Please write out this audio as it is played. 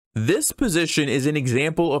This position is an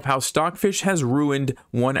example of how Stockfish has ruined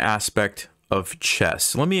one aspect of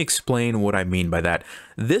chess. Let me explain what I mean by that.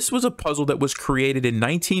 This was a puzzle that was created in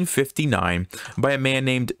 1959 by a man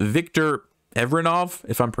named Viktor Evreinov,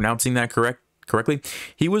 if I'm pronouncing that correctly.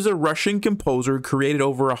 He was a Russian composer who created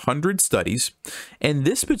over 100 studies, and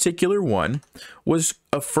this particular one was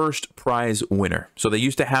a first prize winner. So they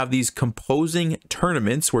used to have these composing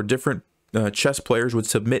tournaments where different chess players would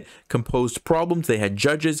submit composed problems. They had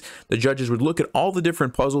judges. The judges would look at all the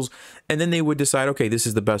different puzzles, and then they would decide, okay, this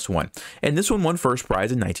is the best one. And this one won first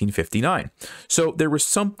prize in 1959. So there was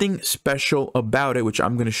something special about it, which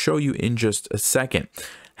I'm going to show you in just a second.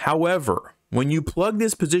 However, when you plug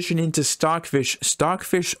this position into Stockfish,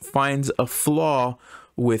 Stockfish finds a flaw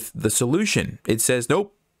with the solution. It says,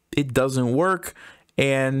 nope, it doesn't work.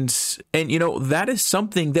 And you know, that is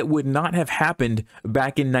something that would not have happened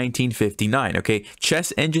back in 1959. Okay,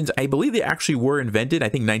 chess engines, I believe they actually were invented. I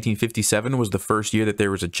think 1957 was the first year that there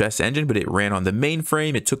was a chess engine, but it ran on the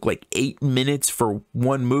mainframe. It took like 8 minutes for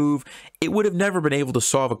one move. It would have never been able to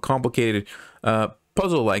solve a complicated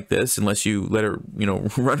puzzle like this unless you let it, you know,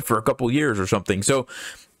 run for a couple years or something. So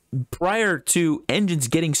prior to engines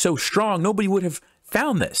getting so strong, nobody would have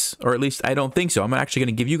found this, or at least I don't think so. I'm actually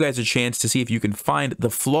going to give you guys a chance to see if you can find the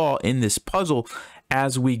flaw in this puzzle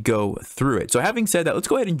as we go through it. So having said that, let's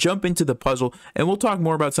go ahead and jump into the puzzle, and we'll talk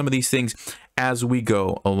more about some of these things as we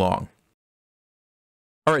go along.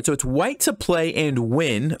 All right, so it's white to play and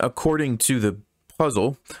win according to the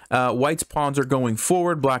puzzle. White's pawns are going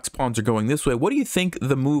forward, black's pawns are going this way. What do you think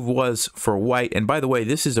the move was for white? And by the way,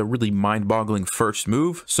 this is a really mind-boggling first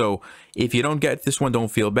move, so if you don't get this one,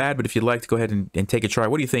 don't feel bad, but if you'd like to go ahead and take a try,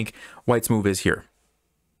 what do you think white's move is here?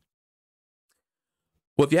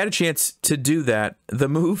 Well, if you had a chance to do that, the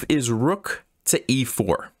move is rook to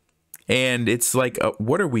e4. And it's like,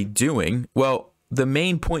 what are we doing? Well, the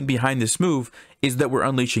main point behind this move is that we're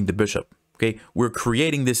unleashing the bishop. Okay, we're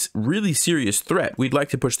creating this really serious threat. We'd like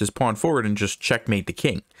to push this pawn forward and just checkmate the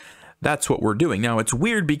king. That's what we're doing. Now, it's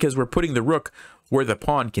weird because we're putting the rook where the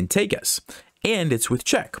pawn can take us, and it's with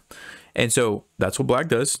check. And so that's what black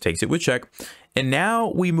does, takes it with check. And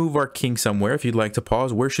now we move our king somewhere. If you'd like to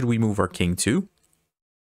pause, where should we move our king to?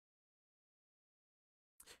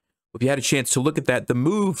 If you had a chance to look at that, the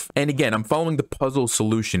move, and again, I'm following the puzzle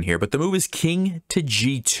solution here, but the move is king to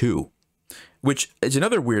g2. Which is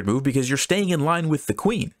another weird move because you're staying in line with the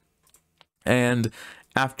queen. And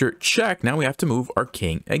after check, now we have to move our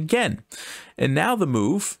king again. And now the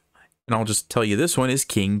move, and I'll just tell you this one, is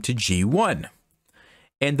king to g1.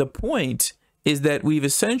 And the point is that we've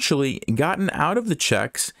essentially gotten out of the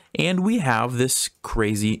checks and we have this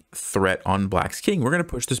crazy threat on black's king. We're going to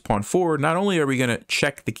push this pawn forward. Not only are we going to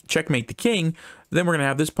checkmate the king, then we're going to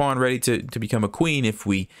have this pawn ready to become a queen if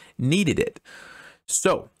we needed it.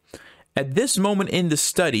 So at this moment in the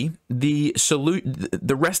study, the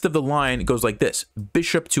rest of the line goes like this: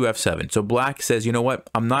 bishop to f7. So black says, you know what?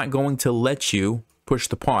 I'm not going to let you push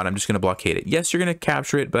the pawn. I'm just going to blockade it. Yes, you're going to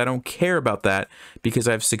capture it, but I don't care about that because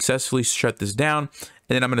I've successfully shut this down.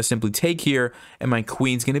 And then I'm going to simply take here, and my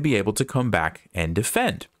queen's going to be able to come back and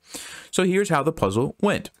defend. So here's how the puzzle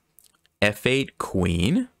went. f8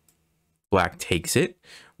 queen. Black takes it.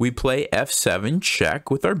 We play f7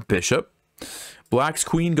 check with our bishop. Black's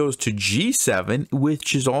queen goes to g7,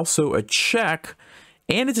 which is also a check,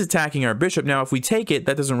 and it's attacking our bishop. Now, if we take it,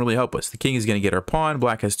 that doesn't really help us. The king is going to get our pawn.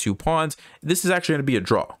 Black has 2 pawns. This is actually going to be a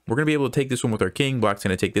draw. We're going to be able to take this one with our king. Black's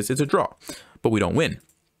going to take this. It's a draw, but we don't win.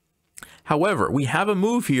 However, we have a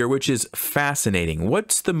move here which is fascinating.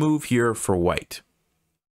 What's the move here for white?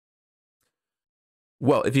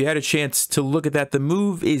 Well, if you had a chance to look at that, the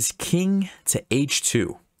move is king to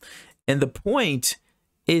h2. And the point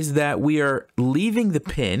is that we are leaving the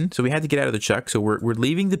pin. So we had to get out of the check. So we're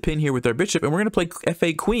leaving the pin here with our bishop, and we're going to play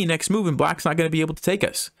f8 queen next move, and black's not going to be able to take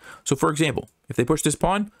us. So for example, if they push this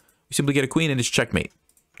pawn, we simply get a queen and it's checkmate.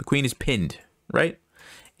 The queen is pinned, right?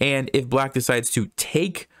 And if black decides to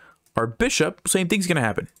take our bishop, same thing's going to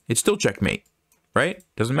happen. It's still checkmate, right?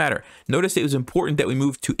 Doesn't matter. Notice it was important that we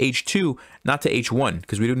moved to h2, not to h1,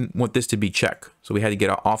 because we didn't want this to be check. So we had to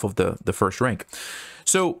get off of the first rank.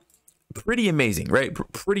 So pretty amazing, right?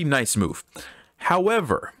 Pretty nice move.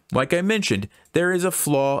 However, like I mentioned, there is a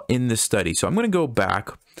flaw in the study. So I'm going to go back,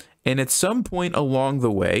 and at some point along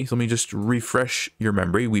the way, so let me just refresh your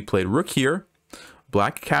memory. We played rook here.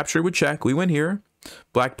 Black captured with check. We went here.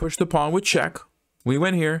 Black pushed the pawn with check. We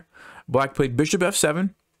went here. Black played bishop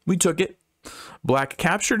f7. We took it. Black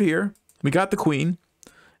captured here. We got the queen.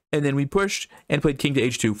 And then we pushed and played king to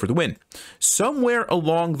h2 for the win. Somewhere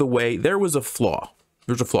along the way, there was a flaw.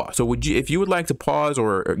 There's a flaw. So if you would like to pause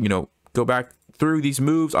or, you know, go back through these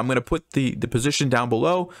moves. I'm going to put the position down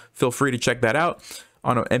below. Feel free to check that out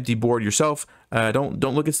on an empty board yourself. Don't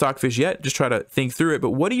look at Stockfish yet. Just try to think through it. But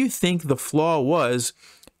what do you think the flaw was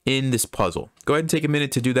in this puzzle? Go ahead and take a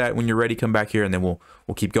minute to do that. When you're ready, come back here and then we'll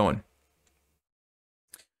keep going.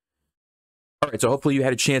 All right, so hopefully you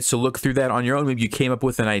had a chance to look through that on your own. Maybe you came up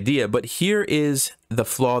with an idea, but here is the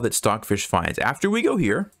flaw that Stockfish finds. After we go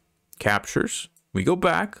here, captures, we go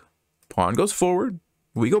back, pawn goes forward,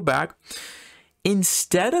 we go back.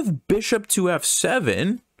 Instead of bishop to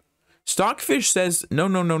f7, Stockfish says, no,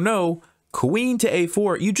 no, no, no, queen to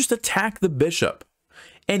a4, you just attack the bishop.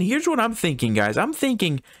 And here's what I'm thinking, guys. I'm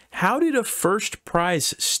thinking, how did a first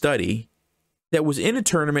prize study that was in a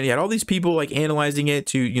tournament, you had all these people like analyzing it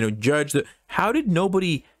to, you know, judge the, how did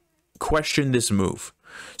nobody question this move?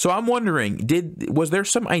 So I'm wondering, was there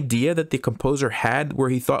some idea that the composer had where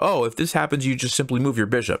he thought, oh, if this happens, you just simply move your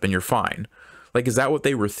bishop and you're fine? Like, is that what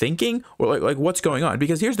they were thinking? Or like what's going on?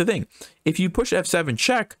 Because here's the thing, if you push f7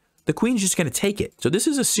 check, the queen's just going to take it. So this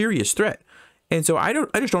is a serious threat. And so I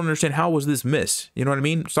just don't understand, how was this miss? You know what I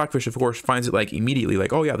mean? Stockfish, of course, finds it like immediately,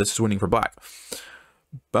 like, oh yeah, this is winning for black.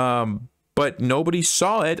 But nobody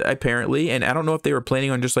saw it, apparently, and I don't know if they were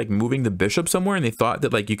planning on just like moving the bishop somewhere and they thought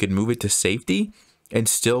that like you could move it to safety and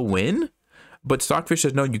still win. But Stockfish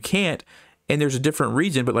says, no, you can't, and there's a different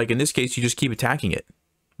reason, but like in this case, you just keep attacking it,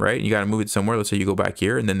 right? You got to move it somewhere. Let's say you go back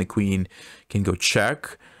here, and then the queen can go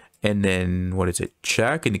check, and then, what is it?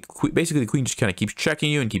 Check, and basically the queen just kind of keeps checking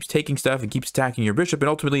you and keeps taking stuff and keeps attacking your bishop, and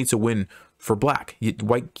ultimately it's a win for black.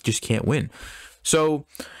 White just can't win. So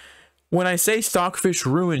when I say Stockfish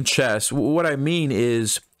ruined chess, what I mean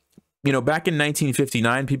is, you know, back in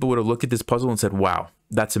 1959, people would have looked at this puzzle and said, wow,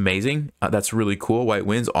 that's amazing. That's really cool. White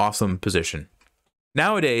wins. Awesome position.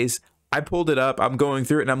 Nowadays, I pulled it up. I'm going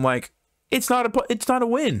through it and I'm like, it's not a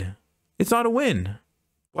win. It's not a win.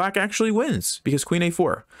 Black actually wins because queen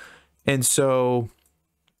a4. And so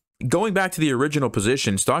going back to the original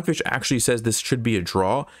position, Stockfish actually says this should be a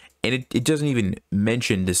draw. And it doesn't even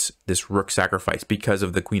mention this rook sacrifice because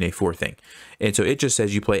of the queen a4 thing. And so it just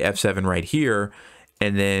says you play f7 right here,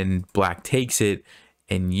 and then black takes it,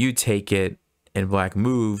 and you take it, and black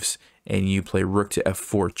moves, and you play rook to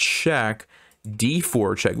f4 check,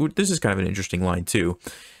 d4 check. This is kind of an interesting line too.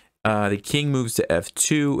 The king moves to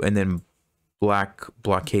f2, and then black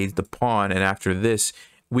blockades the pawn. And after this,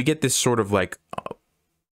 we get this sort of like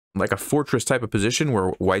a fortress type of position where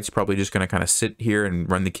white's probably just going to kind of sit here and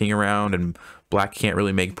run the king around, and black can't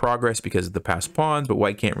really make progress because of the passed pawns, but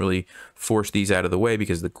white can't really force these out of the way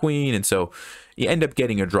because of the queen. And so you end up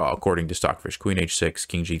getting a draw according to Stockfish. Queen h6,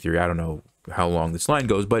 king g3. I don't know how long this line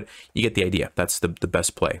goes, but you get the idea. That's the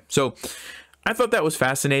best play. So I thought that was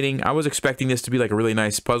fascinating. I was expecting this to be like a really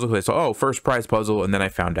nice puzzle. I thought, oh, first prize puzzle, and then I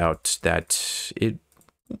found out that it,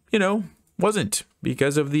 you know, wasn't,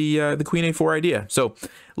 because of the queen a4 idea. So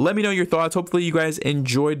let me know your thoughts. Hopefully you guys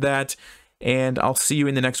enjoyed that, and I'll see you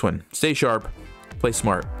in the next one. Stay sharp, play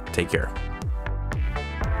smart, take care.